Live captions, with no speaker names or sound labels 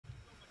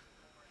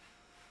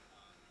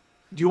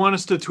Do you want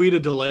us to tweet a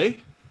delay?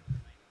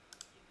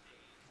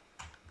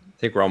 I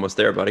think we're almost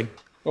there, buddy.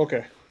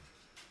 Okay.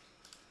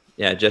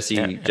 Yeah,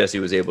 Jesse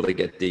was able to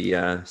get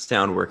the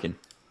sound working.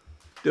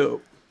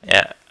 Dope.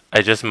 Yeah,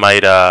 I just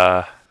might.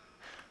 I'm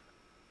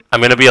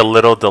gonna be a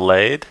little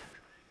delayed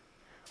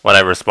when I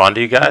respond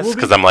to you guys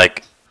because I'm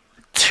like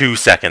 2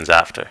 seconds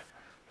after.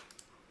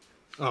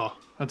 Oh,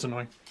 that's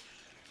annoying.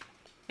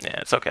 Yeah,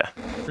 it's okay.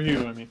 For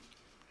you, I mean.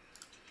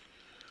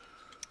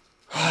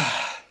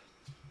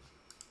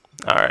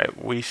 All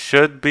right, we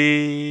should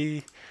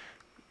be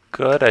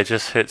good. I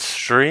just hit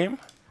stream,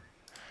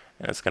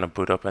 and it's gonna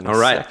boot up in a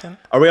second.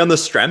 Are we on the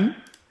stream?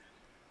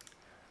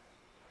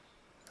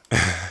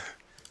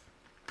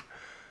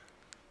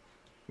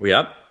 We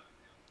up?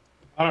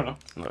 I don't know.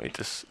 Let me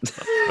just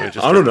I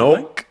don't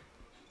know.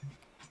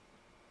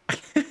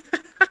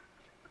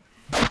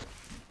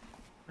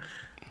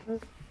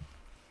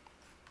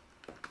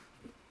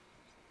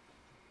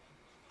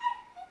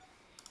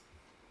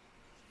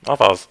 I'll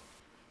pause.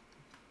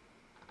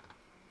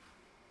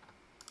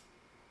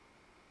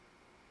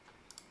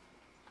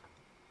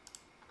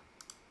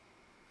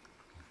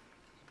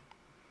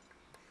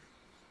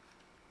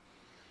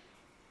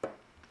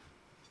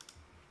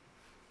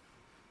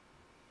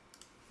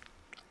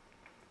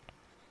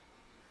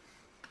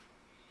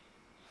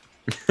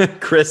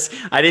 Chris,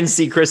 I didn't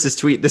see Chris's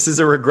tweet. This is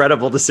a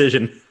regrettable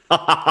decision.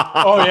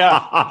 Oh,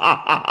 yeah.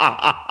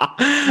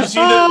 You see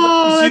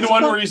the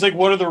one where he's like,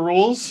 what are the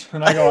rules?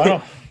 And I go, I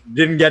don't.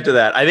 Didn't get to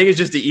that. I think it's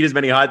just to eat as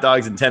many hot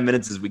dogs in 10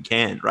 minutes as we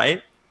can,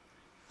 right?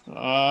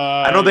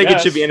 I don't think it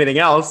should be anything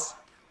else.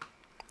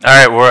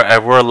 All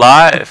right, we're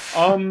live.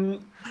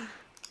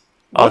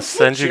 I'll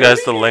send you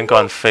guys the link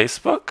on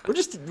Facebook. We're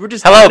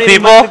just hello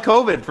people.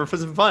 COVID for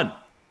some fun.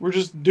 We're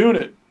just doing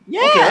it.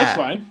 Yeah. Okay, that's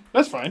fine.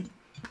 That's fine.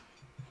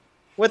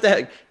 What the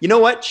heck? You know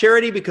what?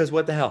 Charity, because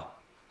what the hell?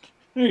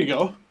 There you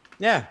go.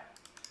 Yeah.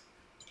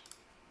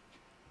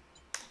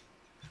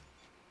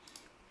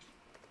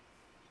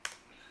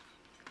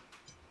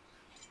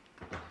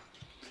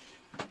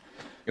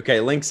 Okay,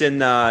 link's in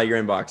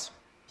your inbox.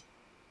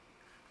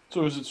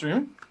 So is it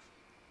streaming?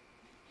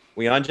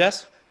 We on,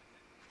 Jess?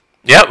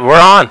 Yep,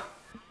 we're on.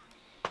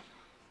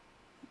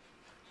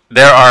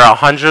 There are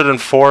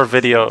 104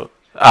 video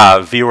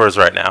viewers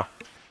right now.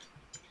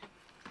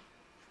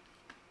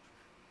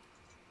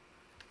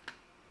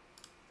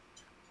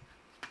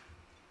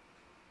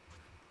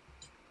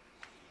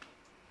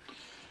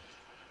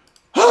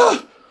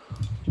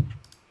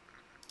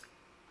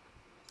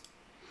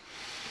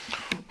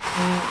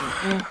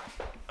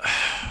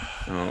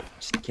 Oh,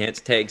 can't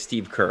tag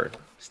Steve Kerr.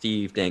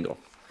 Steve Dangle.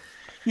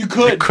 You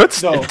could.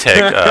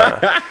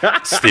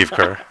 Tag Steve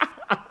Kerr.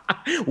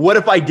 What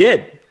if I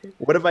did?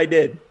 What if I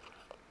did?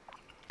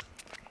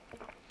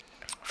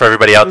 For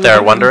everybody out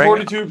there wondering,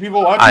 42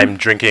 people watching? I'm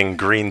drinking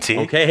green tea.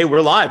 Okay, hey,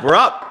 we're live. We're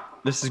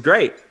up. This is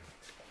great.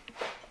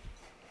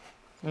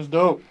 That's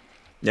dope.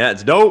 Yeah,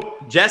 it's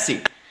dope.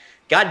 Jesse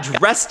got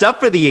dressed up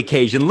for the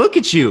occasion. Look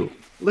at you.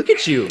 Look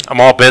at you.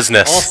 I'm all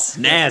business. All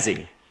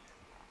snazzy.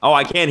 Oh,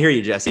 I can't hear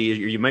you, Jesse.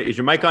 Is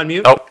your mic on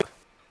mute? Oh,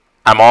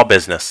 I'm all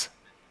business.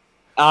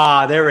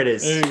 Ah, there it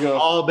is. There you go.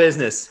 All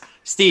business.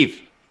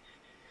 Steve.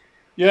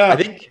 Yeah. I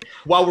think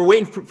while we're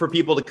waiting for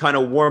people to kind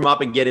of warm up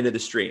and get into the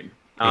stream,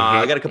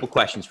 I got a couple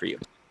questions for you.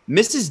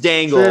 Mrs.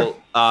 Dangle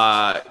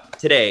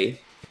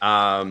today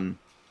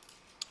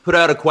put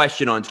out a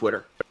question on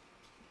Twitter.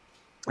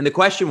 And the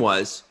question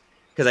was,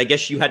 because I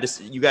guess you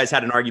guys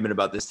had an argument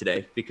about this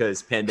today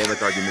because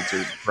pandemic arguments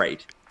are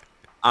great.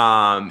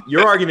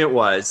 Your argument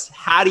was,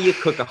 how do you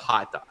cook a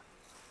hot dog?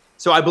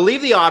 So I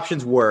believe the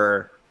options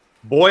were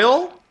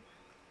boil,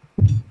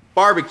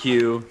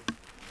 barbecue,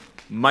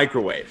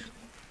 microwave.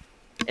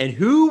 And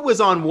who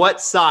was on what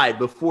side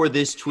before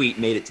this tweet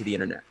made it to the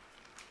internet?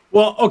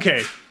 Well,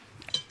 okay.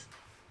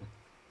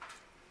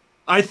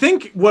 I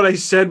think what I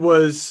said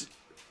was,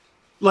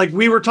 like,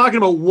 we were talking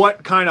about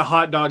what kind of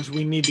hot dogs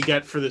we need to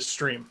get for this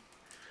stream.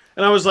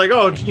 And I was like,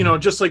 oh,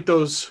 just like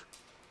those,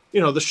 the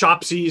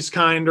Shopsies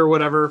kind or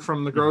whatever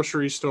from the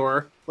grocery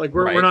store. Like,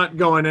 we're not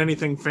going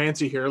anything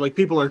fancy here. Like,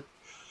 people are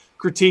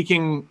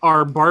critiquing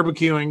our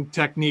barbecuing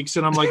techniques,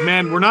 and I'm like,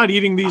 man, we're not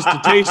eating these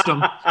to taste them.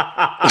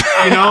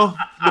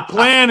 The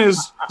plan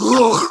is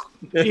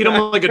eat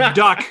them like a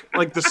duck,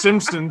 like the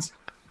Simpsons.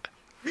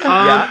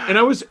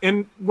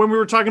 And when we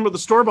were talking about the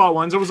store-bought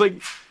ones, I was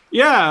like,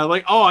 yeah,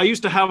 like, oh, I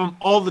used to have them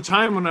all the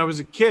time when I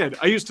was a kid.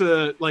 I used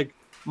to like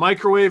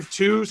microwave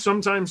 2,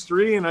 sometimes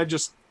 3, and I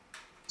just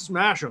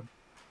smash them.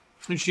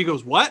 And she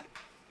goes, what?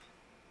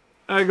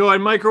 I go, I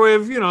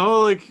microwave,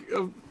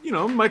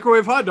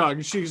 microwave hot dog.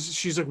 And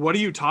she's like, what are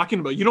you talking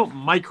about? You don't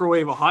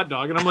microwave a hot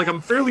dog. And I'm like, I'm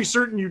fairly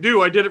certain you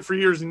do. I did it for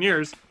years and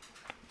years.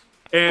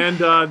 And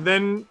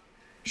then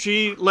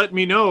she let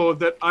me know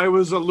that I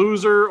was a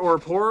loser or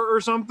poor or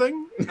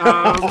something, which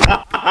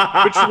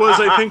was,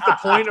 I think, the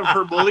point of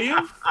her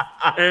bullying.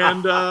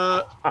 And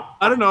I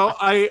don't know.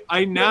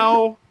 I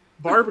now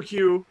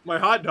barbecue my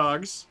hot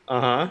dogs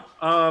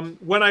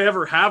when I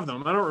ever have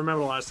them. I don't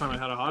remember the last time I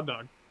had a hot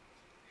dog.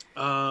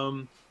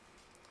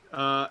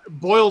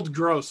 Boiled,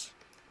 gross.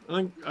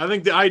 I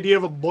think the idea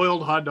of a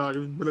boiled hot dog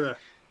is bleh.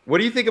 What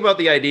do you think about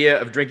the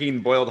idea of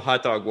drinking boiled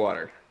hot dog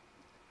water?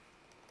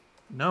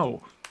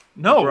 No.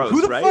 Gross,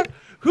 Who the right? fuck?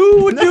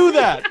 Who would do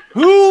that?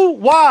 Who?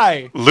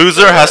 Why?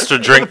 Loser has to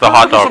drink the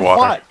hot dog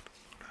water.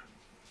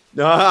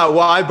 Well,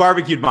 I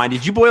barbecued mine.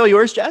 Did you boil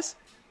yours, Jess?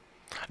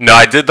 No,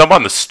 I did them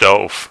on the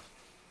stove.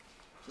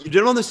 You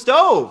did them on the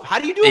stove. How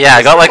do you do it? Yeah,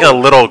 I got like a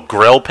little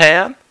grill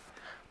pan.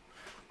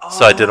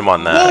 So I did them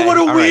on that. Oh, what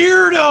a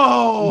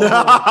weirdo!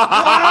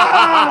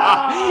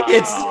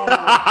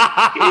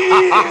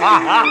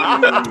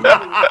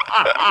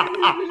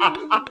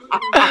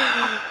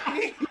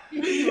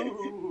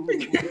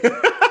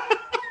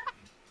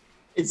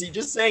 Is he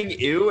just saying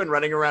ew and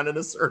running around in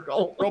a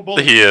circle?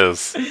 He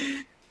is.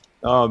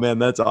 Oh, man,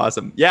 that's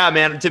awesome. Yeah,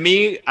 man, to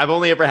me, I've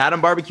only ever had them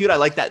barbecued. I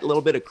like that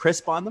little bit of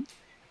crisp on them.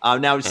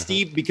 Now,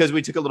 Steve, because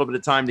we took a little bit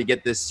of time to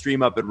get this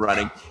stream up and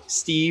running,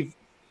 Steve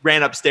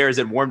ran upstairs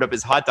and warmed up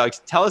his hot dogs.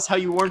 Tell us how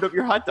you warmed up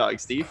your hot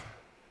dogs, Steve.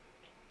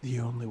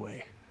 The only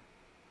way.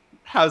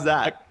 How's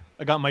that?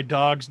 I got my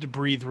dogs to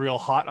breathe real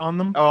hot on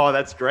them. Oh,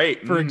 that's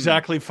great. For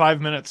exactly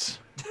 5 minutes.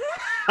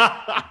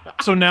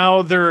 So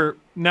now they're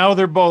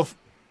both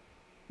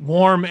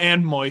warm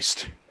and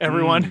moist.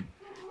 Everyone.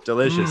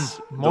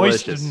 Delicious.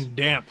 Moist Delicious. and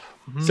damp.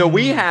 So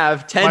we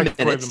have 10 Microwave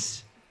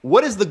minutes.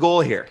 What is the goal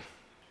here?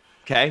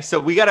 Okay, so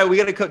we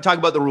gotta talk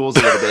about the rules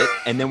a little bit,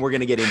 and then we're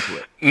gonna get into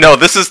it. No,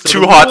 this is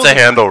too hot to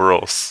handle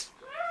rules.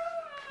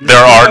 There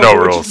are no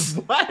rules.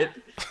 What?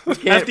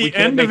 At the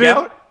end of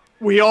it,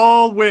 we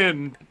all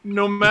win,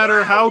 no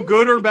matter how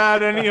good or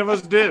bad any of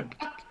us did.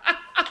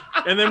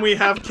 And then we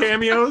have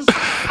cameos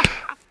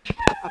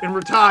and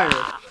retire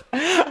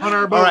on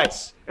our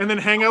boats, and then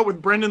hang out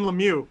with Brendan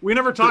Lemieux. We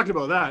never talked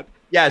about that.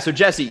 Yeah, so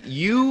Jesse,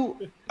 you,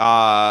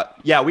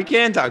 yeah, we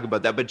can talk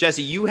about that, but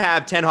Jesse, you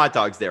have 10 hot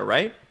dogs there,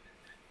 right?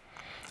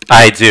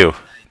 I do.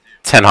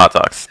 10 hot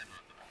dogs.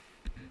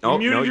 Oh,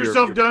 you muted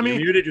yourself, dummy. You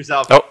muted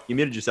yourself. Oh. You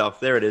muted yourself.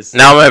 There it is.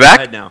 Now am I back?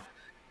 Go ahead now.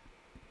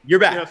 You're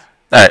back. Yes.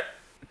 All right.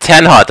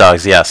 10 hot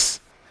dogs,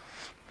 yes.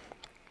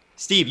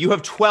 Steve, you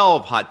have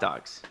 12 hot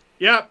dogs.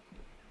 Yep.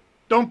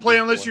 Don't play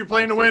unless you're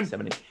playing to win.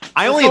 7, 8.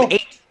 I only have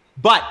 8,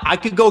 but I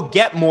could go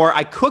get more.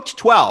 I cooked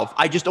 12.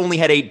 I just only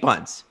had 8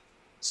 buns.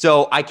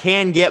 So I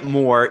can get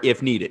more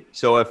if needed.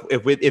 So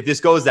if this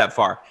goes that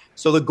far.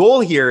 So the goal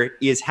here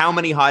is how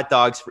many hot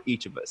dogs for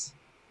each of us.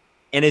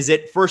 And is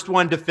it first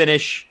one to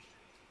finish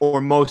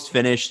or most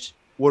finished?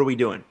 What are we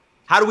doing?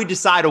 How do we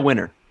decide a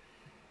winner?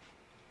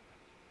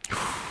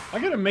 I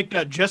gotta make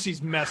that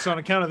Jesse's mess on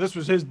account of this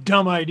was his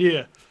dumb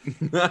idea.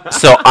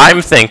 So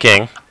I'm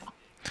thinking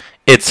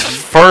it's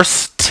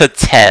first to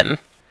 10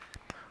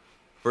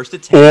 First to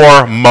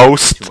 10. or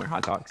most 2 more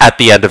hot dogs. at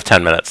the end of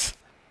 10 minutes.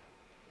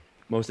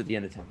 Most at the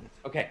end of 10 minutes.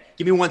 Okay,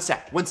 give me 1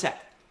 sec. 1 sec.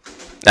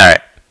 All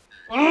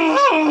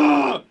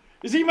right.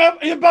 Is he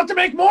about to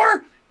make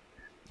more?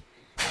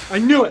 I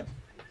knew it.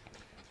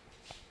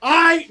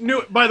 I knew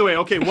it. By the way,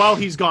 okay, while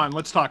he's gone,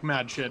 let's talk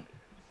mad shit.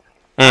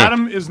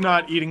 Adam is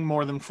not eating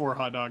more than 4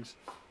 hot dogs.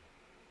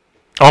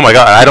 Oh my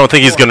god, I don't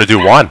think he's going to do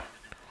one.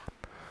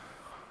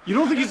 You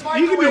don't think he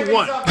can do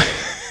one?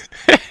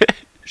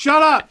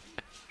 Shut up.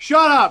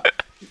 Shut up.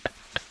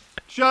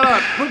 Shut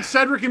up. Put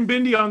Cedric and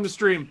Bindi on the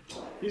stream.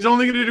 He's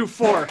only going to do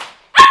 4.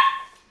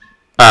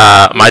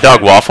 My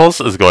dog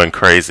Waffles is going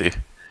crazy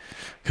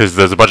because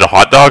there's a bunch of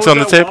hot dogs on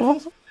the table,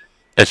 Waffles?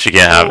 And she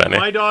can't have any.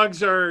 My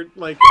dogs are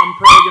like, I'm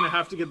probably going to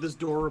have to get this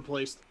door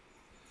replaced.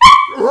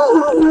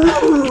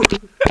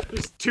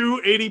 There's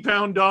 2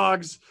 80-pound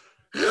dogs.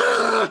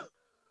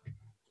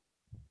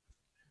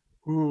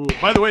 Ooh.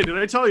 By the way, did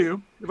I tell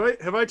you?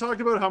 Have I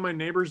talked about how my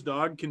neighbor's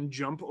dog can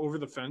jump over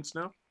the fence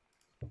now?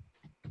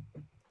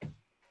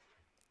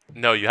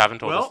 No, you haven't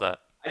told us that.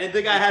 I didn't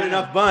think I had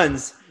enough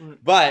buns,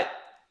 but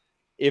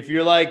if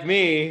you're like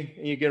me,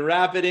 you can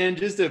wrap it in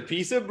just a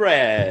piece of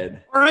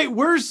bread. All right,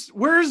 where's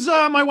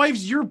my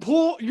wife's your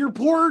poor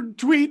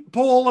tweet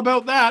poll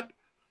about that?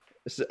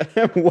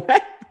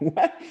 What?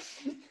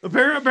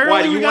 Apparently,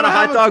 Why, do you we want gotta a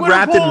hot have dog a Twitter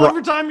wrapped in poll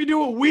every time you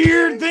do a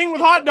weird thing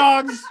with hot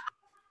dogs.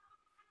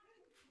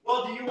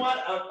 Well, do you want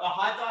a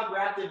hot dog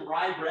wrapped in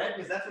rye bread?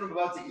 Because that's what I'm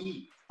about to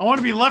eat. I want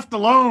to be left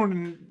alone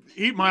and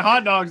eat my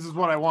hot dogs is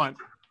what I want.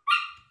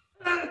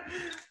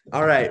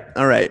 All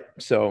right.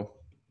 So.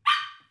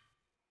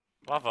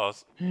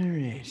 Waffles. All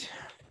right.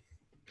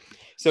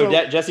 So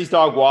Jesse's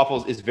dog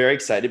Waffles is very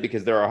excited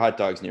because there are hot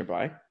dogs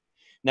nearby.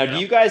 Now, do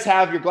you guys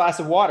have your glass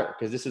of water?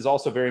 Because this is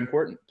also very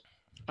important.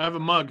 I have a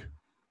mug.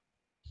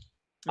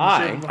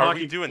 Are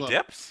we doing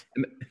dips?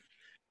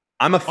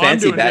 I'm a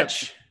fancy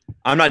bitch.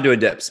 I'm not doing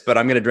dips, but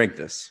I'm going to drink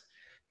this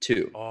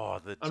too. Oh,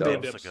 the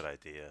dips dip's a good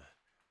idea.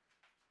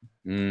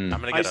 Mm.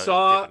 I'm going to get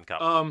I dipping cup.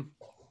 saw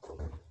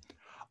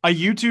I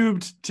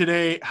YouTubed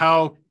today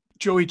how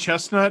Joey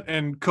Chestnut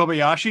and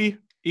Kobayashi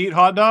eat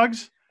hot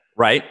dogs.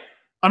 Right.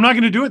 I'm not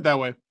going to do it that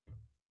way.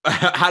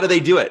 How do they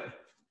do it?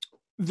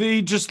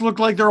 They just look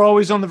like they're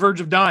always on the verge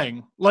of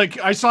dying. Like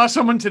I saw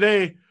someone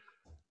today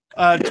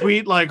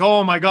tweet like,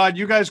 "Oh my God,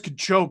 you guys could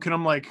choke," and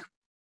I'm like,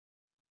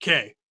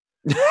 "Okay,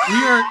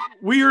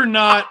 we are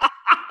not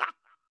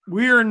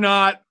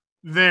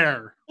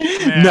there.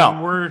 Man,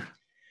 No.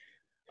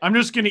 I'm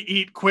just gonna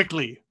eat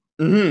quickly.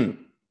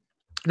 Mm-hmm.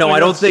 No, I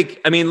don't think.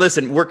 I mean,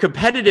 listen, we're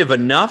competitive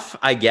enough,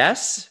 I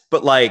guess,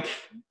 but like,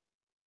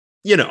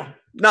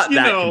 not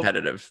that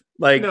competitive.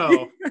 Like,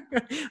 no.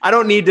 I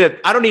don't need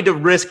to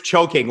risk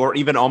choking or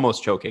even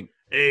almost choking.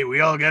 Hey, we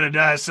all gotta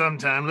die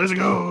sometime. Let's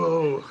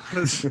go.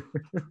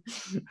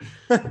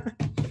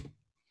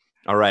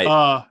 All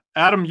right.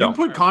 Adam, you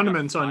put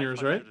condiments on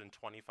yours, right?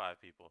 525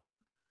 people.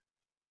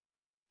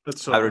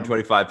 That's so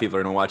 525 people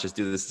are gonna watch us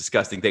do this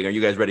disgusting thing. Are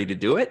you guys ready to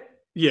do it?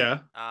 Yeah.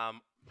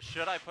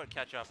 Should I put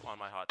ketchup on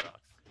my hot dogs?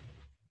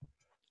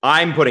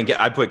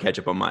 I put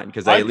ketchup on mine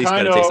because I at least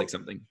gotta taste like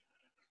something.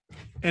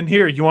 And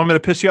here, you want me to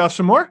piss you off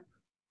some more?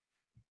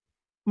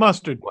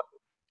 Mustard.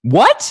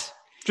 What?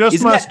 Just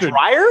Isn't mustard. That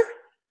dryer?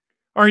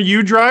 Are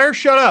you dryer?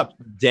 Shut up.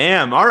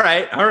 Damn. All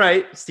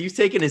right. Steve's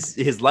taking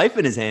his life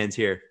in his hands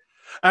here.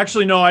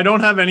 Actually, no, I don't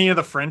have any of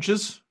the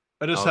Frenches.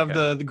 I just have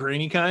the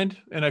grainy kind.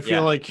 And I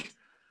feel like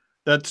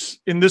that's,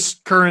 in this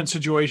current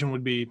situation,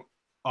 would be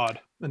odd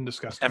and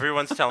disgusting.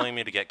 Everyone's telling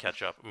me to get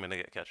ketchup. I'm going to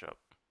get ketchup.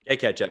 Get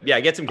ketchup. Yeah,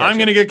 get some ketchup. I'm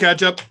going to get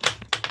ketchup.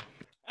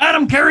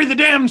 Adam, carry the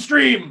damn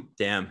stream.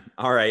 Damn.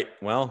 All right.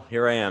 Well,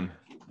 here I am.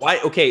 Why?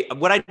 Okay.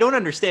 What I don't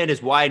understand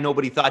is why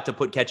nobody thought to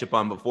put ketchup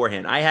on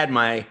beforehand. I had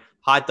my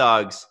hot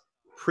dogs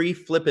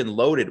pre-flipping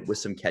loaded with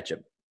some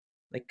ketchup.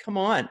 Like, come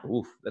on.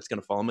 Oof, that's going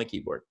to fall on my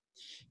keyboard.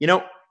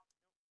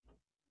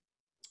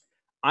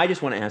 I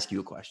just want to ask you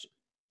a question.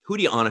 Who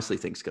do you honestly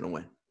think is going to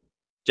win?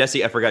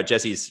 Jesse, I forgot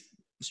Jesse's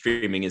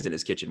streaming is in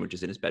his kitchen, which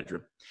is in his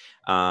bedroom.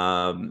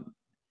 Who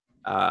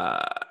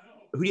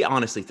do you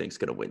honestly think is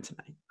going to win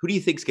tonight? Who do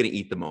you think is going to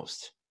eat the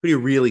most? Who do you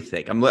really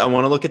think? I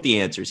want to look at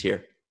the answers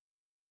here.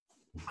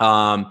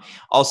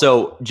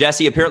 Also,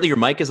 Jesse, apparently your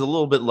mic is a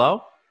little bit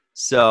low.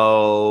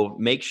 So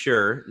make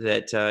sure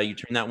that you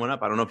turn that one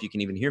up. I don't know if you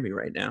can even hear me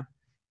right now.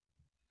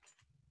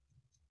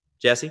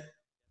 Jesse?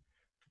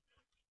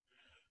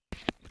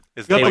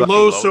 You got the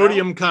low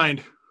sodium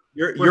kind.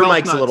 Your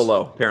mic's a little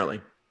low,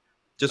 apparently.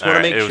 Just want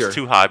to make sure. It was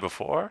too high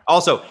before.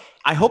 Also,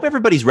 I hope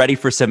everybody's ready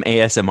for some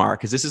ASMR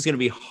because this is going to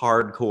be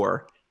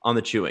hardcore on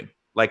the chewing.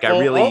 Like,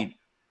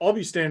 I'll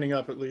be standing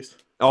up at least.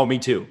 Oh, me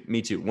too.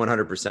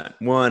 100%.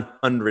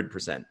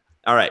 100%.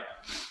 All right.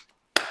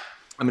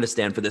 I'm going to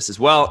stand for this as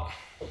well.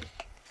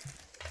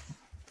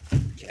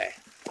 Okay.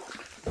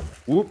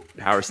 Whoop.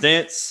 Power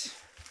stance.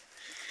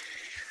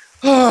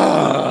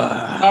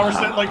 Power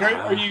stance. Like,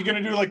 are you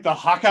going to do like the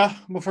haka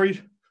before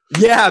you?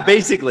 Yeah,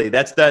 basically.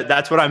 That's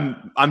what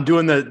I'm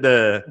doing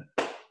the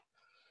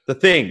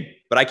thing,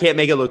 but I can't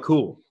make it look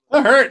cool.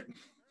 That hurt.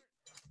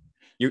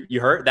 You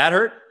hurt? That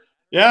hurt?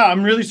 Yeah,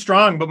 I'm really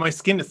strong, but my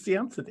skin is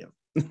sensitive.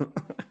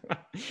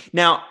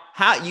 Now,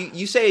 how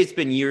you say it's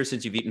been years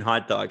since you've eaten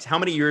hot dogs? How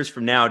many years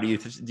from now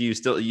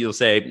you'll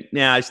say,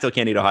 "Nah, I still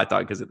can't eat a hot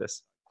dog because of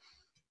this"?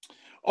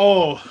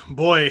 Oh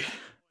boy,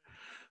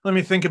 let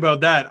me think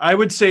about that. I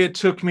would say it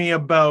took me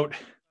about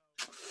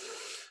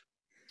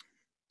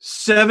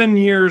 7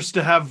 years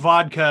to have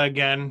vodka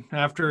again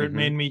after it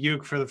made me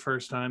uke for the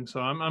first time.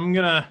 So I'm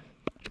gonna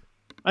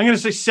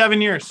say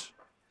 7 years.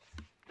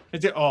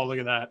 Oh, look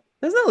at that!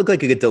 Doesn't that look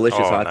like a good, delicious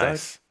hot dog?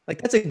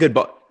 Like that's a good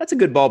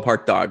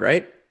ballpark dog,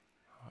 right?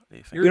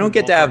 We don't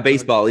get to have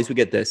baseball. At least we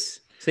get this.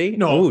 See?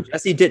 No. Ooh,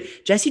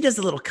 Jesse does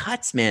the little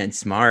cuts, man.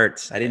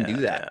 Smart. I didn't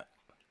do that.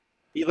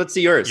 Yeah. Let's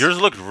see yours. Yours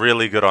looked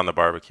really good on the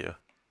barbecue.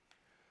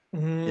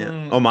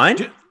 Yeah. Oh,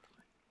 mine?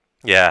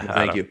 Yeah.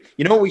 Thank you.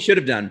 You know what we should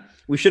have done?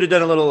 We should have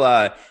done a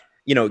little,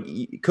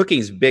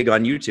 cooking's big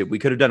on YouTube. We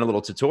could have done a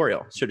little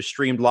tutorial. Should have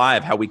streamed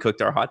live how we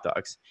cooked our hot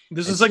dogs.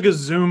 This is like a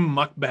Zoom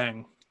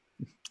mukbang.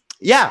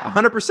 Yeah,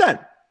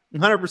 100%.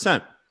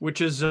 100%. Which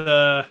is,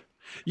 you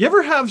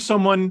ever have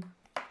someone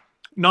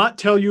not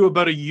tell you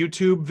about a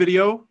YouTube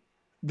video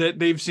that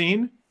they've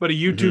seen, but a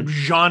YouTube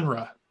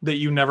genre that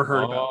you never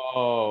heard about?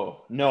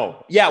 Oh,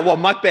 no. Yeah, well,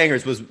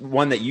 Mukbangers was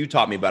one that you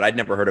taught me about. I'd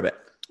never heard of it.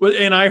 Well,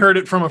 and I heard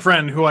it from a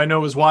friend who I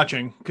know is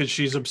watching because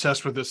she's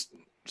obsessed with this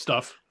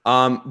stuff.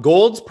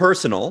 Gold's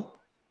Personal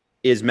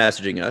is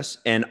messaging us,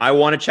 and I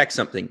want to check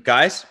something.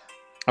 Guys,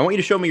 I want you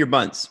to show me your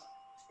buns.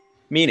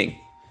 Meaning,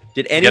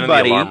 did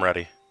anybody... the alarm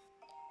ready.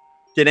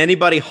 Did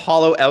anybody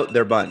hollow out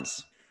their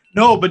buns?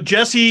 No, but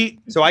Jesse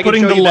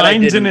putting the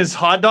lines in his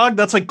hot dog,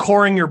 that's like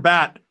coring your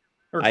bat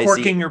or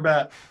corking your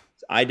bat.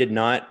 I did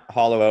not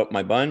hollow out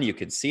my bun. You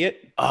could see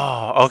it.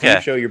 Oh,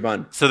 okay. Show your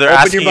bun. So they're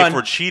asking if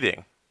we're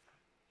cheating.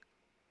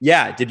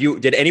 Yeah.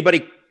 Did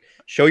anybody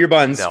show your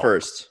buns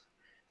first?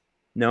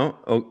 No.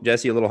 Oh,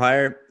 Jesse, a little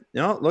higher.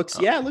 No, it looks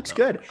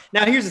good.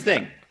 Now, here's the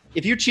thing.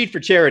 If you cheat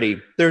for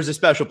charity, there's a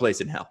special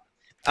place in hell.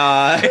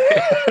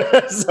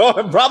 So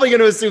I'm probably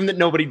going to assume that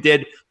nobody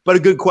did, but a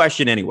good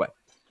question anyway.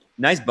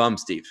 Nice bum,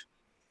 Steve.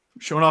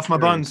 Showing off my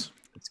buns.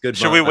 It's good.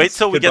 Should we wait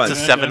till we get to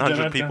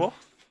 700 people?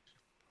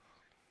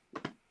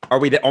 Are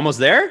we almost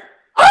there?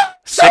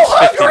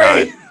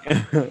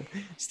 6:59.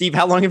 Steve,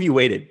 how long have you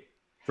waited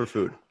for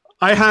food?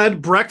 I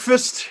had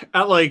breakfast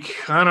at I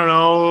don't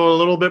know, a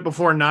little bit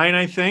before 9,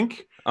 I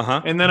think.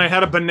 And then I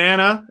had a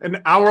banana,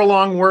 an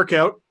hour-long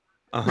workout.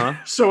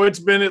 So it's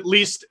been at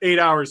least 8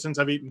 hours since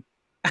I've eaten.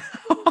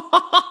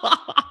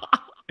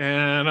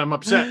 and I'm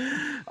upset.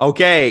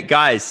 Okay,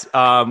 guys,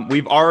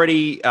 we've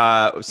already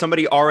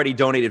somebody already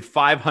donated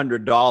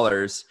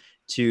 $500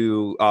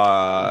 to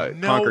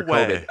conquer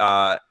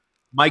COVID.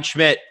 Mike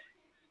Schmidt,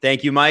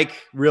 thank you, Mike.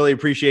 Really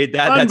appreciate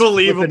that.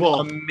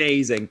 Unbelievable, that's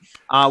amazing.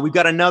 We've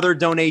got another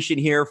donation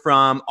here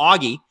from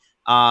Augie.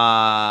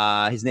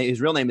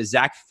 His real name is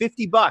Zach.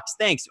 $50.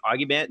 Thanks,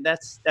 Augie, man.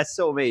 That's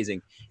so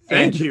amazing.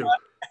 Thank you.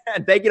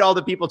 And thank you to all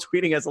the people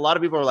tweeting us. A lot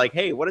of people are like,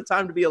 "Hey, what a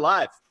time to be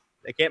alive!"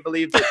 I can't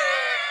believe that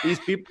these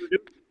people,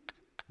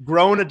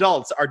 grown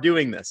adults, are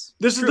doing this.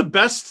 This is the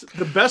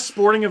best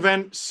sporting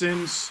event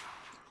since.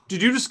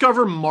 Did you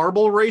discover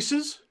marble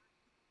races?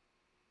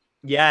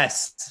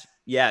 Yes.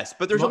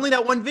 But there's only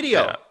that one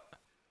video. Yeah.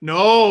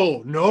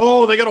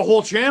 No, they got a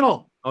whole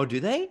channel. Oh, do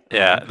they?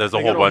 Yeah, there's a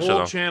whole bunch of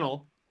them.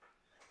 Channel.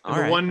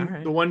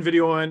 The one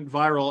video went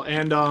viral,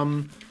 and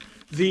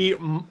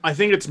I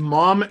think it's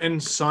mom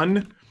and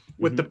son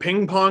with the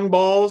ping pong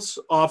balls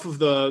off of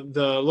the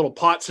little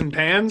pots and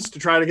pans to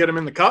try to get them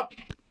in the cup.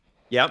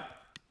 Yep.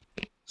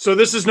 So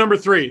this is number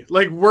 3.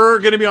 Like, we're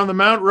going to be on the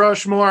Mount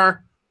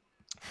Rushmore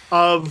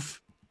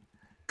of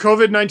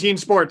COVID-19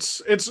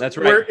 sports. That's right.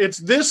 Where it's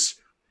this,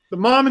 the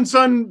mom and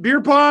son beer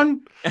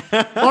pong,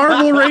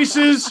 marble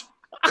races,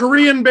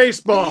 Korean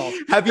baseball.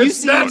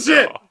 That's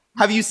it.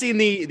 Have you seen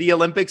the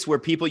Olympics where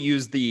people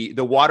use the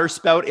water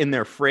spout in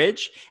their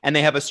fridge and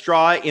they have a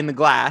straw in the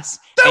glass?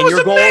 That was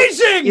your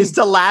amazing! Goal is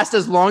to last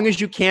as long as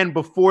you can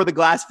before the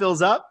glass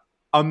fills up.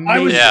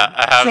 Amazing.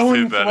 I have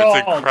seen that.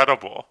 It's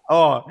incredible.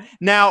 Oh,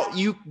 now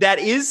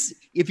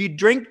if you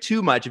drink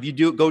too much, if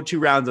you go 2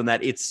 rounds on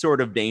that, it's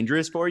sort of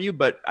dangerous for you.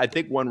 But I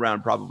think 1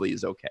 round probably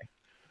is okay.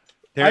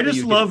 Apparently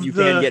you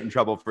can get in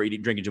trouble for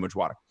drinking too much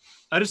water.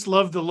 I just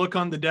love the look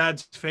on the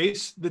dad's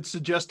face that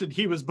suggested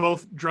he was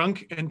both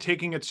drunk and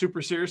taking it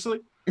super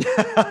seriously.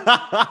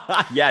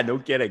 Yeah, no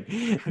kidding.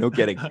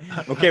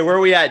 Okay, where are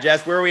we at,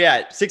 Jess? Where are we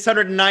at?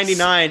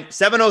 699,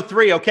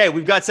 703. Okay,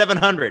 we've got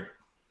 700.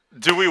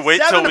 Do we wait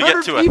till we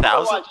get to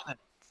 1,000?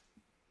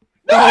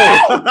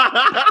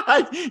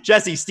 No!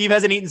 Jesse, Steve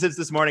hasn't eaten since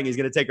this morning. He's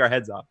going to take our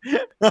heads off.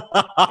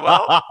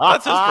 Well,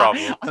 that's his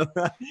problem.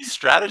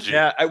 Strategy.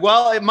 Yeah,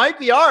 well, it might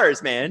be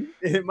ours, man.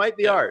 It might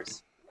be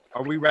ours.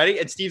 Are we ready?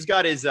 And Steve's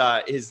got his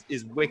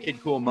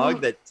wicked cool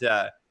mug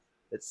that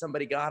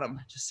somebody got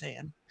him. Just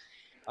saying.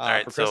 All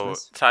right, for so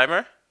Christmas.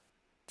 timer,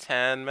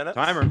 10 minutes.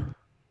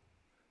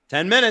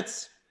 10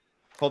 minutes.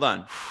 Hold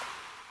on.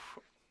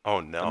 Oh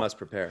no! I must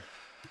prepare.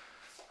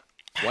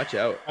 Watch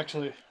out.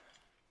 Actually,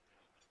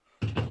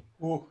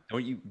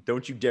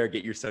 Don't you dare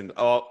get your son.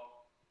 Oh,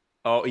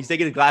 he's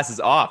taking his glasses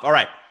off. All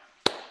right.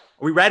 Are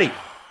we ready?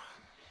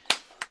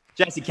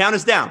 Jesse, count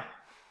us down.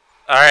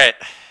 All right.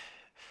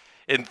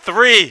 In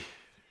 3,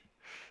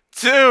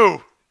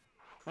 2,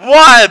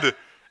 1,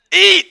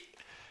 eat.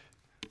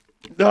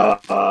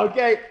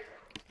 Okay.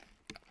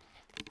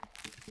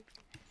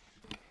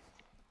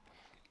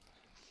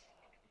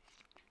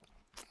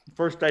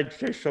 First bite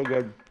tastes so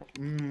good.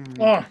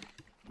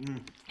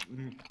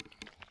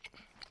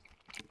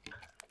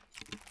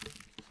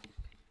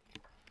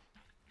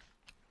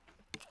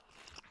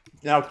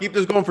 Now keep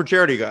this going for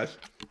charity, guys.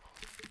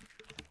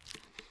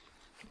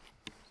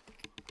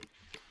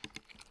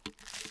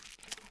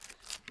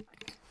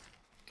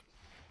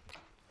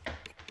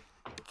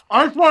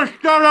 I just want to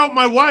shout out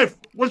my wife.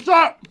 What's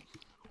up?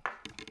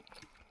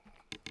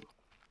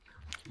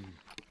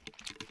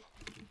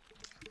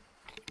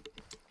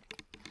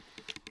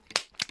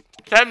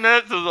 Ten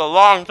minutes is a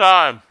long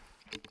time.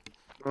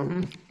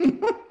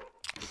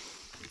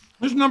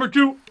 This is number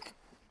 2.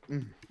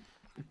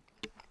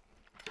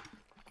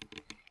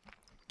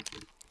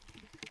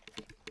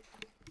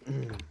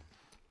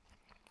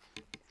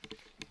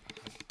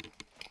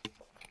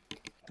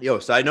 Yo,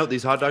 side note,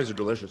 these hot dogs are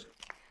delicious.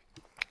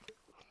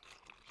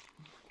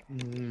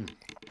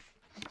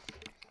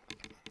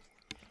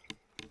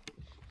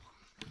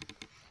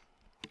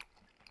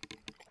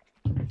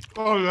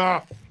 Oh,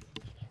 yeah.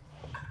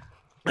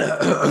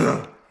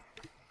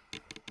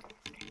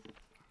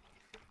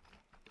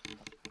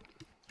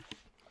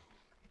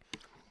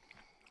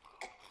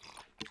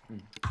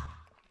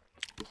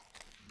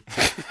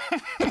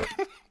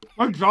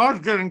 My jaw's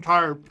getting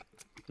tired.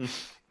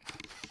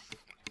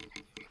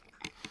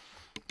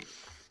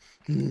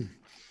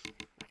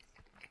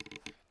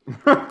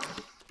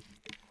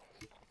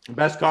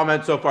 Best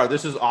comment so far.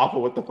 This is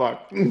awful. What the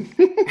fuck?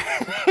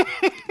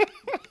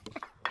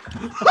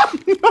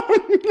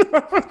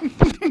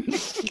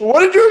 What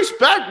did you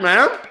expect,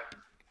 man?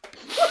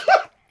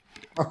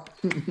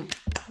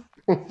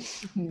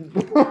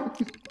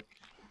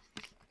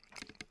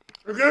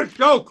 You're gonna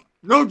choke.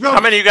 No joke.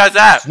 How many you guys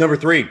at? It's number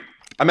 3.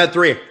 I'm at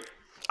 3.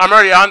 I'm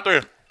already on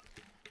 3.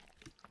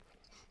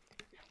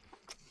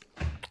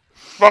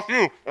 Fuck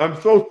you.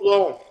 I'm so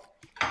slow.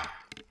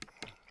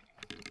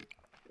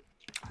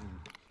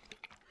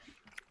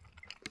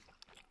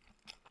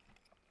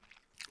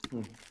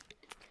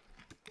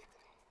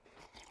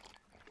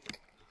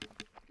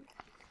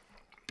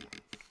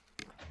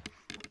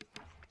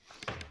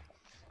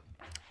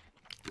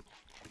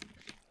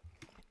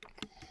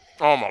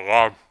 Oh my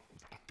god.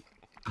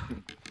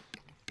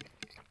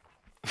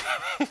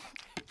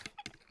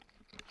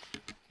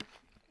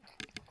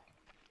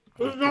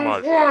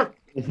 before.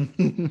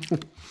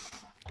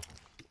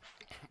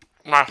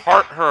 My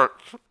heart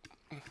hurts.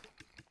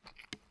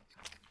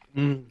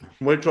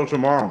 Wait till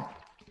tomorrow.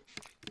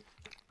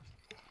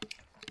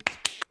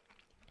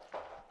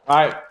 All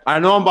right, I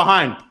know I'm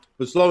behind,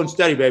 but slow and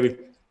steady, baby.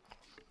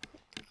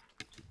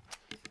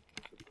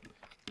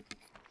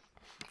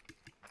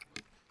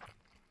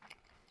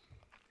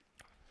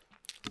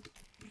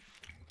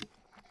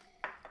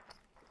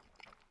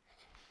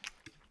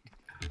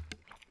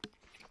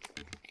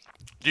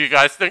 Do you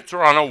guys think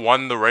Toronto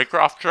won the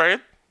Raycroft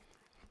trade?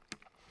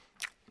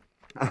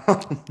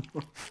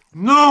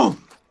 No.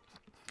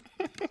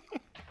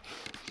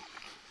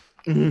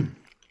 Who's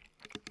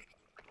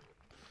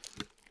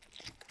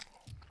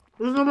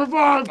number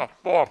 5? Oh,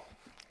 4.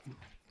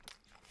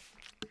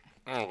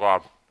 Oh,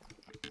 God.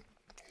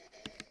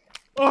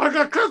 Oh, I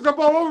got ketchup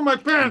all over my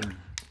pants.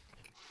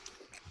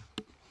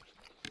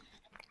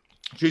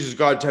 Jesus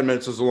God, 10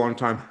 minutes is a long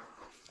time.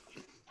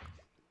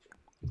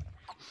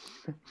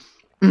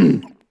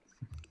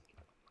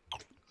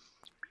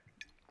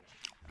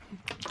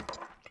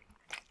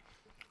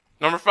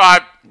 Number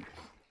 5.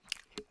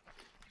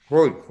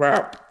 Holy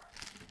crap.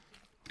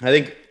 I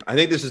think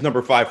this is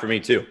number 5 for me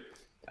too.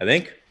 I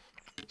think.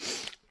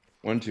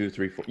 1, 2,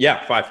 3, 4.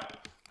 Yeah, 5.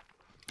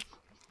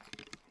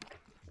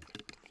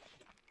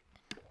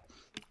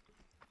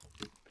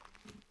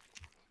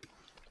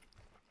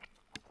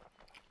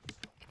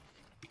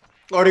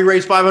 Already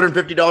raised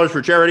 $550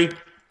 for charity.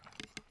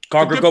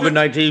 Conquer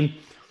COVID-19.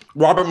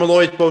 Robert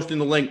Malloy is posting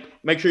the link.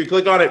 Make sure you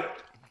click on it. What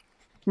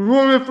do you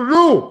want me to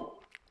do?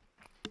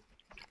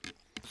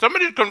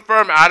 Somebody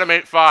confirm Adam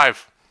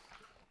 85.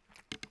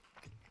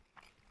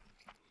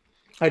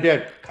 I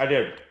did.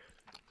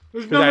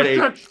 There's Because I had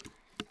number 8. 6.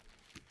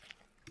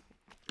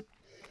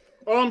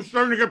 Oh, I'm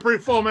starting to get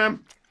pretty full, man.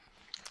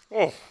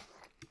 Oh.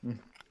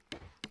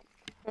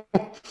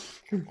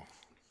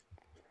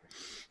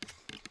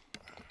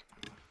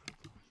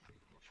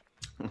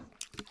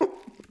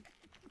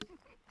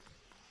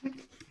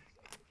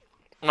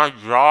 My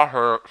jaw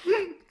hurts.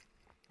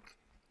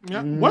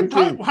 Yeah. What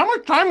time? How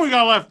much time we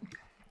got left?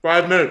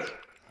 5 minutes.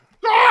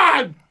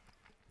 God!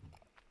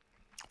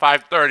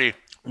 5:30.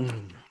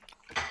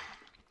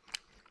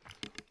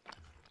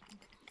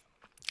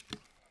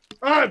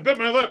 I bit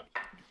my lip.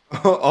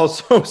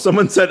 Also,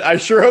 someone said, I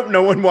sure hope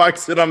no one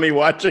walks in on me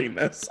watching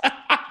this.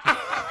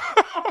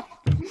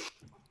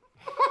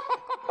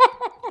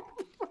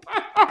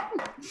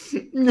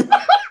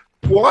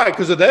 Why?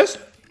 Because of this?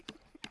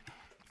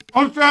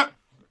 Oh, that.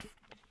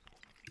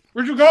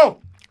 Where'd you go?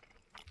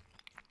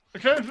 I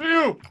can't see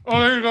you. Oh,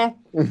 there you go.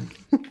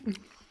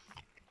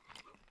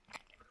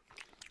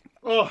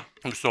 Oh,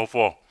 I'm so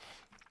full.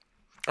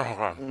 Oh,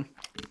 God.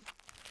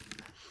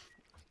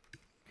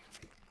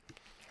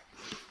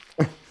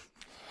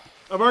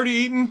 I've already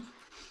eaten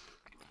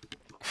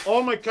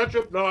all my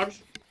ketchup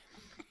dogs.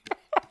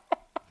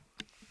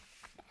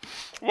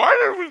 Why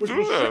did we Which do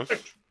was this?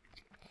 6.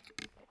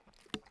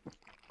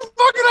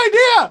 Fucking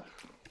idea!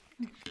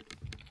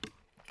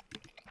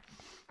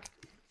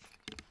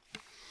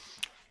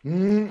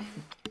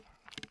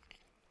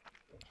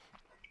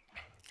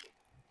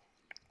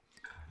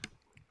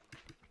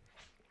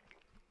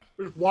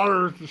 This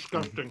water is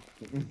disgusting.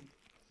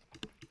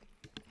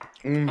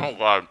 Oh,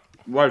 God.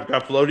 What, it's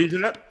got floaties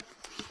in it?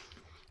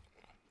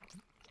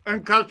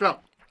 And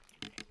ketchup.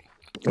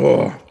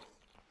 Oh.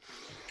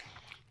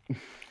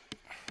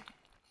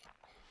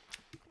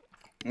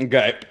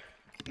 Okay.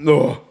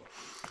 Oh.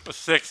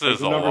 6 is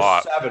a Number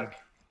lot. 7.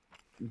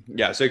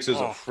 Yeah, 6 is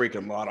a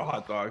freaking lot of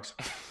hot dogs.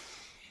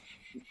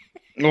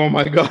 Oh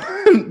my God.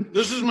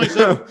 This is my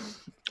 7.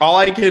 all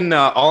I can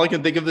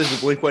think of is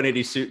a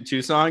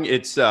Blink-182 song.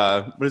 It's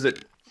what is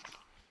it?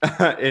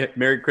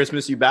 Merry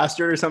Christmas, you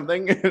bastard, or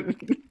something.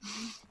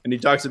 And he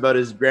talks about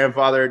his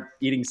grandfather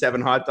eating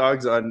 7 hot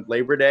dogs on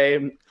Labor Day.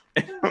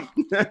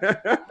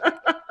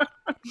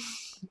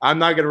 I'm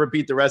not going to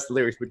repeat the rest of the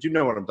lyrics, but you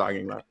know what I'm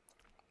talking about.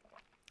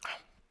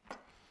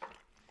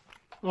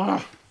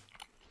 Oh.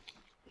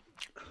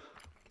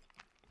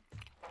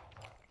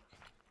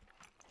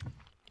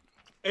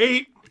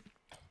 Eight.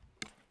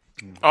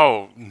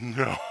 Oh,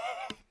 no.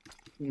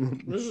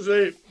 This is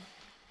 8.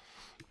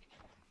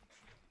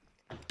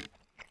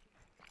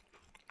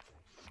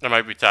 I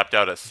might be tapped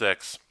out at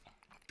 6.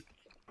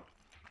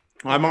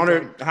 I'm on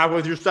it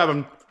halfway through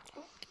 7.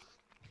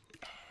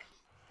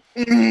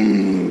 I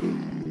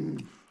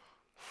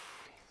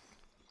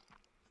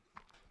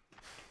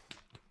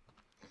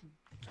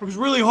was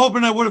really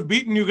hoping I would have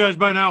beaten you guys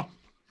by now.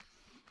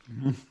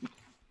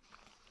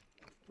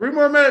 3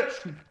 more minutes.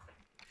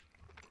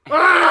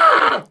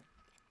 Ah!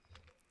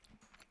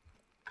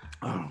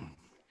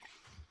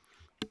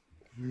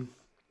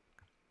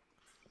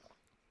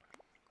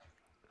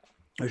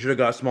 I should have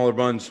got smaller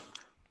buns.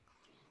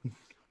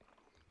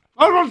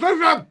 I don't think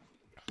that.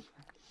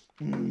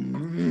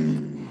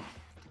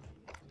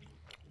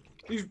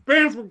 These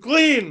pants were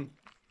clean.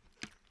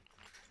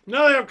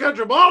 Now they have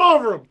ketchup all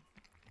over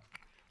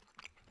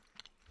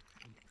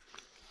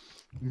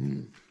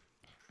them.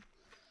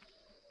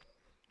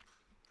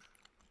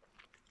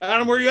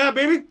 Adam, where you at,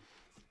 baby?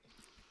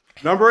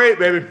 Number 8,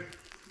 baby.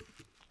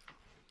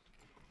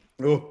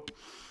 Oh,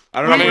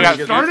 I don't know.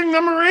 Wait, Starting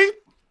number 8?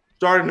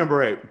 Starting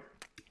number 8.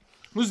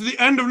 This is the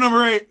end of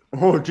number 8.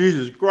 Oh,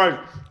 Jesus Christ.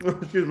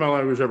 Excuse my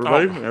language,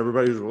 everybody.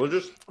 Everybody who's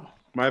religious.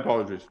 My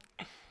apologies.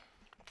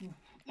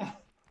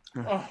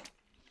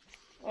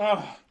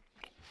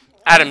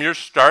 Adam, you're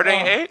starting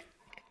 8?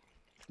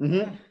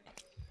 Mm-hmm.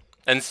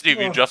 And Steve,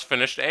 you just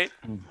finished 8?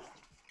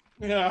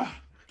 Yeah.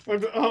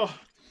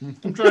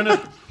 I'm trying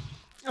to...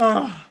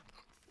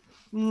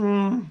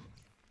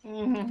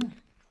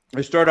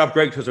 I started off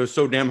great because I was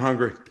so damn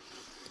hungry.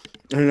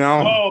 And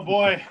now... Oh,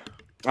 boy.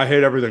 I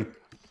hate everything.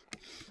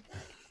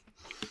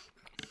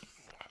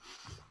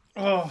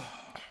 Oh,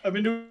 I've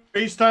been doing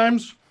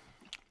FaceTimes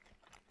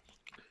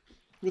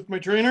with my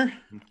trainer.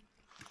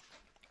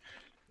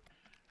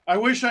 I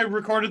wish I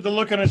recorded the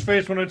look on his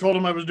face when I told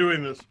him I was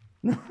doing this.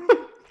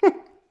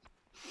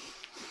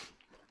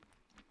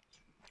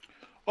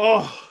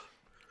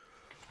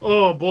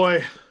 Oh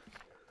boy.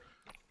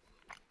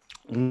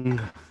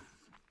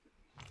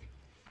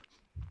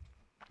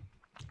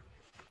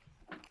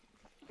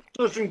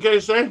 Just in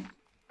case, eh?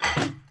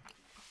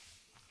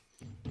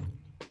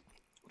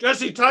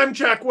 Jesse, time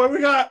check. What we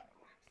got?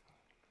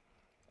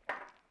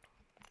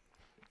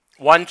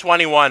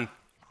 121.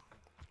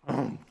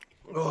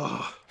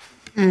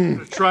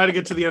 Try to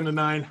get to the end of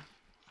 9.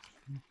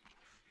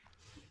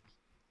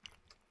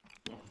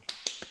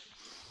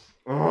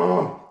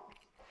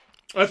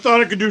 I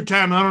thought I could do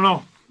 10. I don't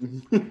know.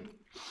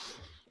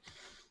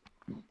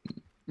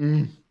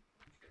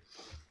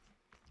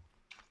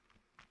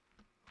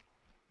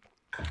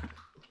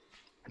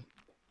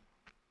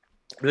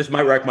 This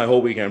might wreck my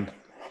whole weekend.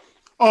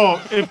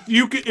 Oh, if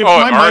it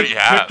my mic already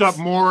has. picked up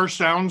more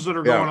sounds that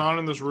are going on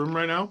in this room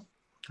right now.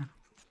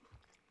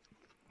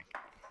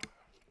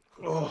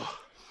 Oh,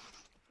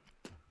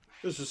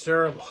 this is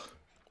terrible.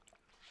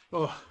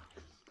 Oh,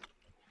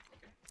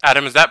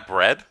 Adam, is that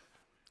bread?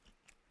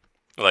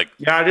 Like,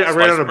 yeah, I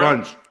ran out of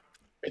bunch.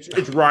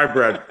 It's rye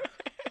bread.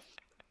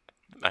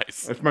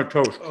 Nice. It's my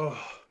toast.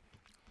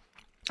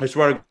 I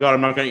swear to God,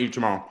 I'm not going to eat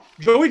tomorrow.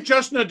 Joey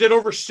Chestnut did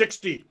over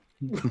 60.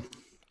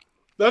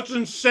 That's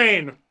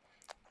insane.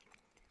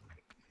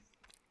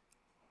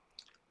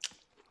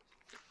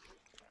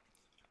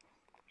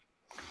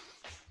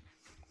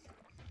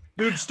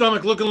 Dude's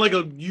stomach looking like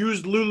a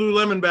used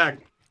Lululemon bag.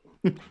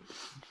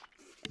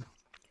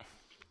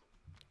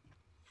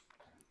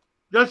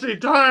 Jesse,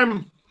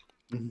 time.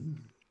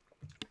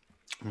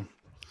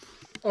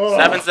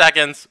 7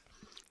 seconds.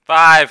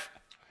 5,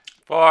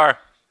 4,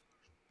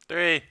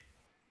 3,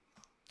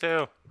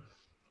 2,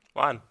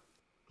 1.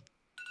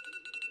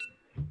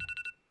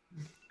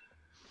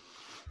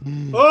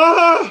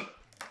 That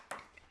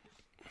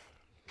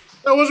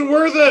wasn't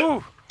worth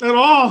it at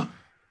all.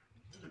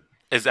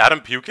 Is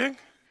Adam puking?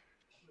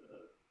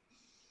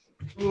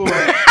 You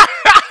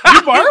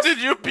barf?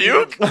 Did you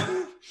puke?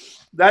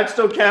 That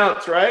still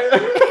counts, right?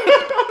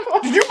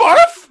 Did you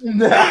barf?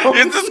 No.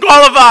 It's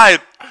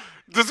disqualified.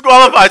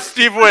 Disqualified.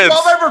 Steve wins.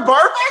 Stop ever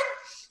barfing?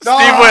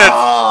 Steve wins.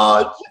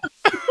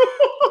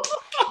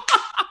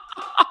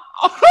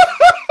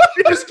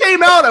 It just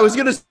came out. I was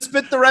going to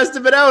spit the rest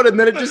of it out, and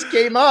then it just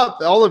came up.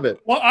 All of it.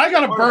 Well, I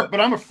got a burp, but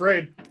I'm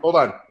afraid. Hold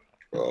on.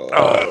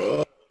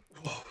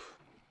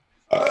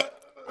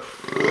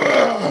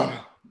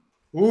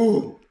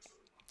 Ooh.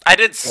 I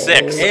did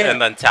 6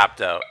 and then tapped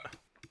out.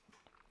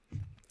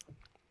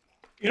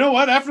 You know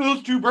what? After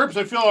those 2 burps,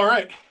 I feel all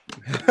right.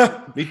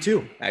 Me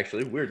too,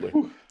 actually, weirdly.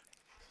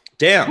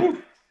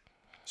 Damn.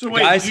 So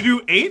wait, Guys, did you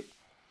do 8?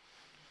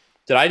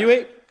 Did I do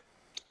 8?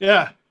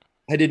 Yeah.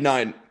 I did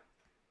 9.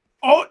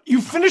 Oh,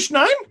 you finished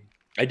 9?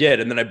 I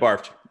did, and then I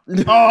barfed.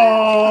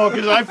 Oh,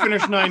 because I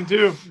finished 9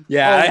 too.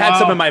 Yeah, Oh, I had wow.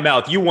 some in my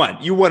mouth. You won.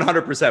 You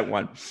 100%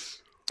 won.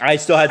 I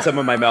still had some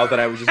in my mouth,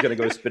 and I was just going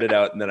to go spit it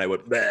out, and then I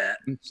went, bleh.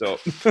 So.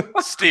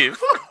 Steve,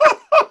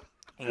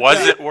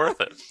 was it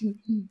worth it?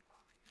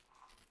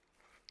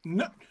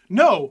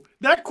 No,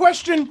 that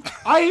question,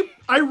 I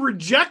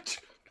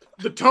reject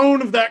the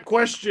tone of that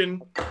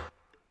question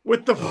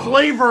with the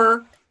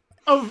flavor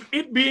of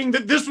it being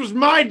that this was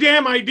my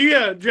damn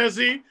idea,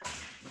 Jesse.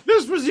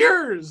 This was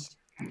yours.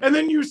 And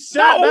then you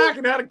sat back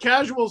and had a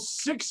casual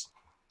 6.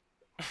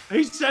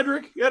 Hey,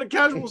 Cedric, you had a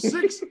casual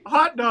 6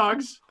 hot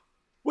dogs.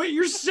 Wait,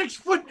 you're 6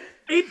 foot,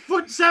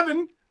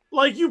 8'7".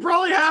 Like, you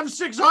probably have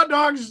 6 hot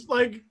dogs,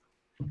 like,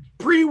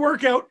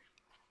 pre-workout.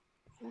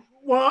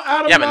 Well,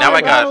 Adam and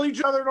I battle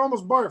each other and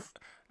almost barf.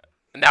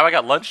 Now I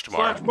got lunch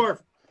tomorrow. Slash barf.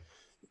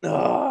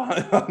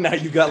 Oh, now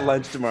you got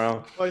lunch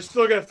tomorrow. Well, I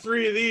still got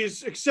 3 of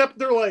these, except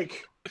they're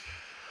like,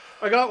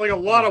 I got like a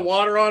lot of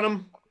water on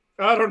them.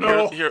 I don't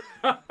know. Here.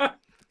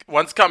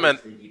 One's coming.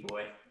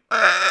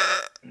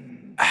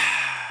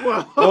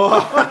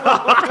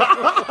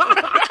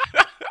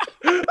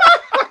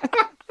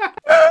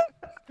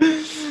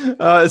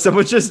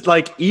 Someone just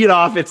like eat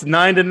off. It's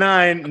 9 to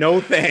 9. No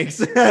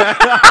thanks.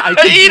 I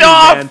Eat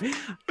off.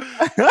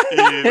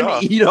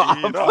 Eat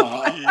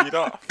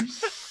off.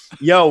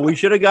 Yo, we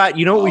should have got.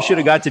 You know what we should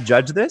have got to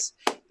judge this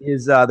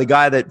is the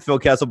guy that Phil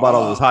Kessel bought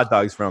all those hot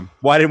dogs from.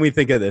 Why didn't we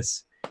think of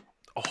this?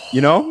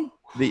 You know,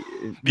 the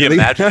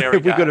imaginary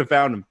if we could have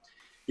found him.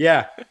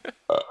 Yeah.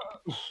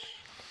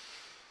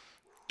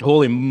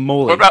 Holy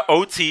moly! What about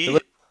OT?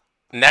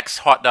 Next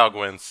hot dog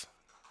wins.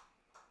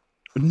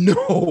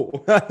 No,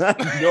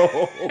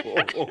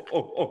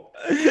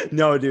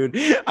 no, dude.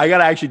 I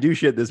gotta actually do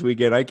shit this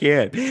weekend. I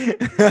can't.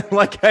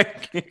 Like I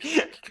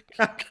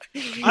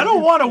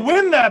don't want to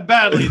win that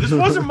badly. This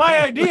wasn't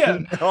my idea.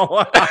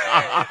 No.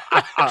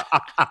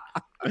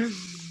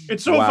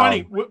 It's so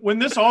funny. When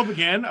this all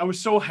began, I was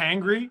so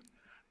hangry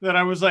that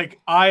I was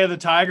like, Eye of the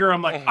Tiger.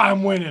 I'm like,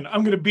 I'm winning.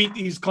 I'm gonna beat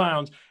these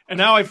clowns. And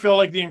now I feel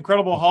like the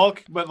Incredible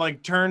Hulk, but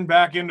like turned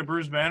back into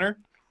Bruce Banner.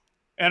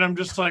 And I'm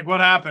just like, what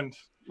happened?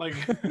 Like,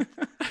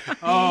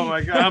 oh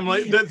my God. I'm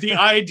like, the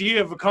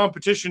idea of a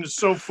competition is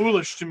so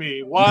foolish to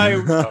me. Why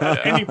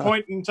at any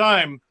point in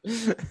time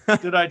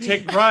did I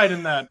take pride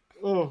in that?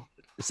 Oh.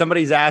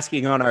 Somebody's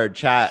asking on our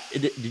chat,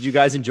 did you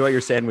guys enjoy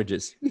your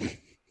sandwiches? Oh.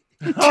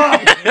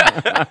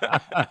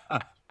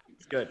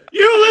 It's good.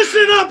 You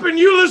listen up and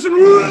you listen.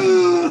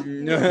 Ooh.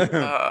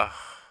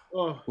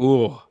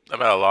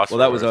 I'm at a loss. Well,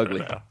 that was ugly.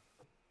 Right.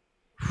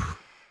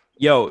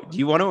 Yo, do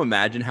you want to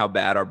imagine how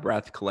bad our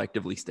breath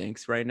collectively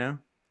stinks right now?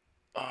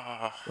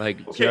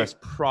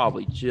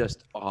 Probably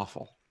just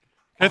awful.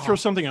 Can I throw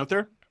something out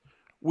there?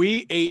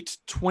 We ate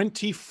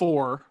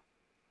 24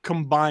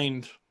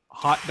 combined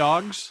hot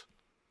dogs.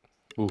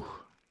 Ooh.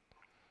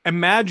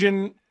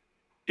 Imagine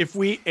if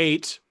we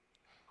ate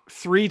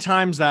 3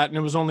 times that and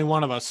it was only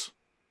one of us.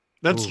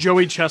 That's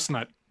Joey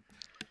Chestnut.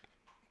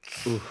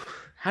 Ooh.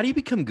 How do you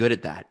become good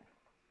at that?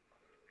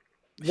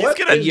 He's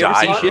gonna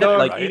die. Shit,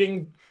 like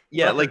eating.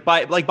 Yeah, like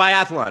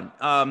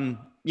biathlon.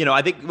 You know,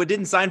 I think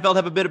didn't Seinfeld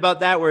have a bit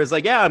about that where it's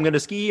like, yeah, I'm going to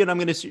ski and I'm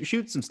going to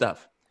shoot some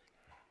stuff.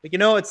 Like, you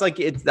know, it's like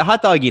it's the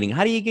hot dog eating.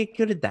 How do you get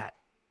good at that?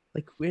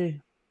 Like,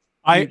 videos?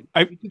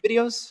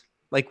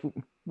 Like,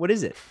 what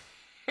is it?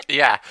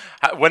 Yeah.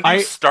 When do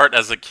you start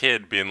as a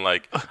kid being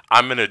like,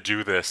 I'm going to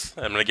do this.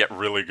 I'm going to get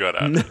really good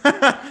at it.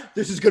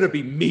 This is going to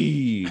be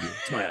me.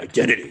 It's my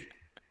identity.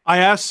 I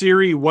asked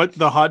Siri what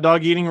the hot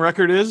dog eating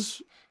record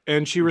is,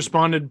 and she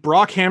responded,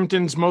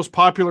 Brockhampton's most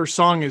popular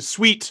song is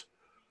Sweet.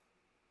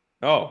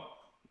 Oh.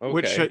 Okay.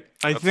 Which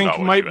I think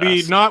might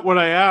be not what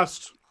I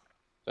asked.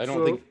 I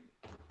don't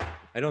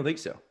think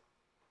so.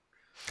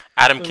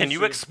 Adam, can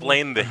you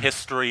explain the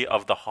history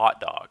of the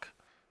hot dog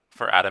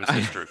for Adam's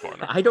History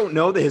Corner? I don't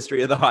know the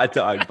history of the hot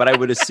dog, but I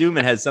would assume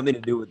it has something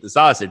to do with the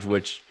sausage,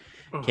 which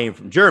came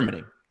from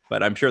Germany.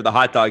 But I'm sure the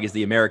hot dog is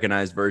the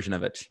Americanized version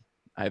of it.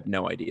 I have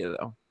no idea,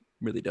 though.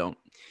 Really don't.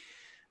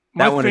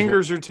 My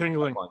fingers are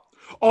tingling.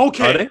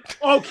 Okay.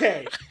 What?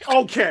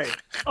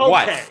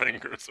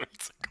 Fingers are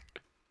tingling.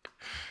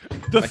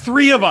 The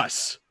 3 of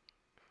us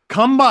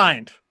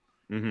combined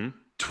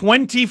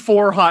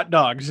 24 hot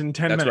dogs in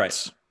 10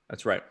 minutes.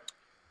 That's right.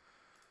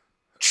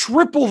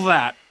 Triple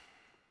that.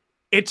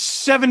 It's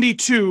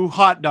 72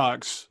 hot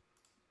dogs.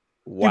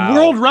 Wow. The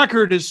world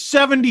record is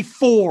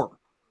 74.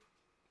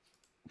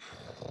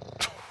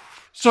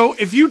 So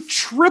if you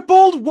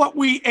tripled what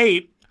we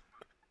ate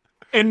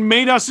and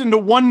made us into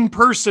one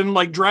person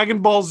like Dragon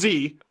Ball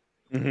Z,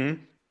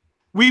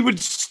 we would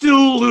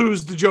still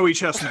lose the Joey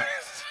Chestnut.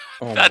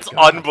 Oh that's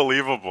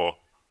unbelievable.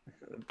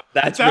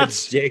 That's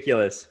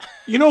ridiculous.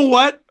 You know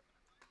what?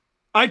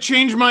 I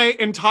changed my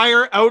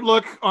entire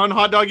outlook on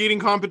hot dog eating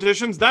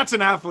competitions. That's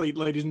an athlete,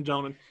 ladies and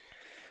gentlemen.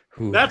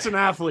 Ooh. That's an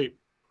athlete.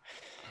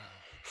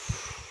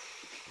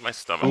 My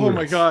stomach. Oh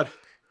my God.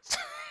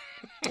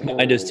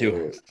 I just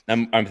too.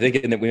 I'm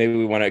thinking that maybe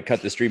we want to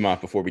cut the stream off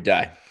before we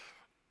die.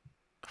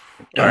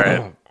 All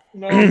right.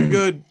 No, I'm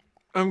good.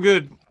 I'm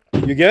good.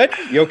 You good?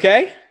 You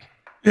okay?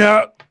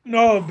 Yeah.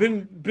 No, I've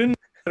been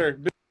better.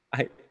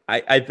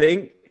 I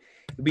think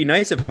it'd be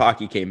nice if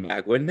hockey came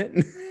back, wouldn't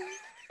it?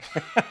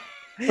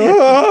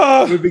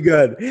 It would be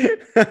good.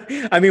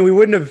 I mean, we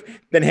wouldn't have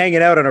been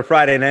hanging out on a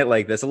Friday night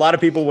like this. A lot of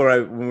people,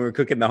 when we were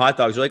cooking the hot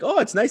dogs, were like, "Oh,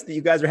 it's nice that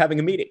you guys are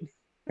having a meeting."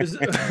 Is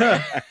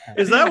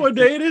that what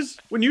day it is?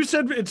 When you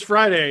said it's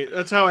Friday,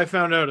 that's how I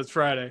found out it's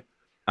Friday.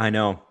 I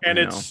know. And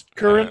it's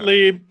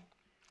currently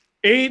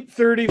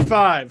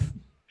 8:35.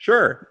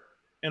 Sure.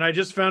 And I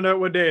just found out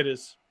what day it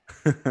is.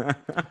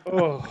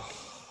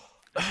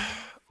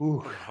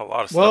 Ooh, a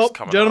lot of stuff's well,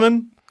 coming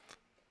gentlemen,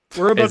 up.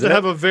 We're about to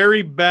have a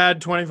very bad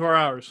 24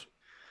 hours.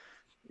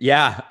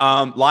 Yeah,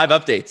 live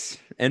updates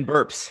and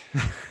burps.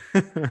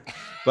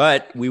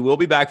 But we will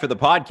be back for the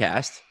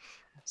podcast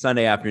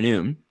Sunday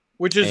afternoon.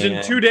 Which is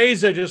in 2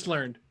 days, I just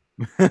learned.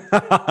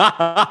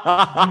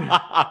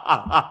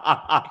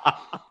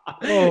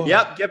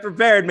 Yep, get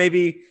prepared.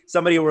 Maybe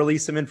somebody will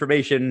release some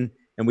information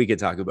and we can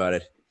talk about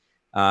it.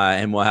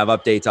 And we'll have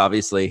updates,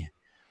 obviously,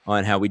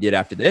 on how we did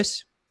after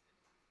this.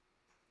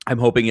 I'm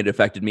hoping it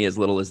affected me as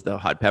little as the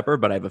hot pepper,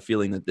 but I have a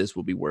feeling that this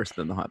will be worse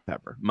than the hot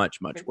pepper.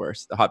 Much, much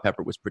worse. The hot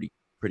pepper was pretty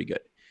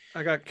good.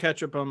 I got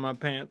ketchup on my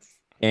pants.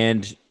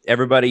 And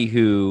everybody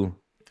who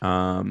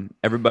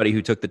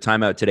took the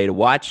time out today to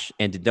watch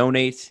and to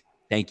donate,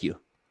 thank you.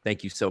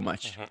 Thank you so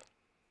much.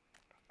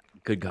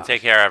 Good God.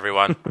 Take care,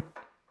 everyone.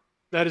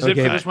 That is it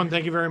Okay. for this one.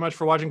 Thank you very much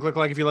for watching. Click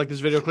like if you like this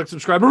video. Click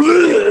subscribe.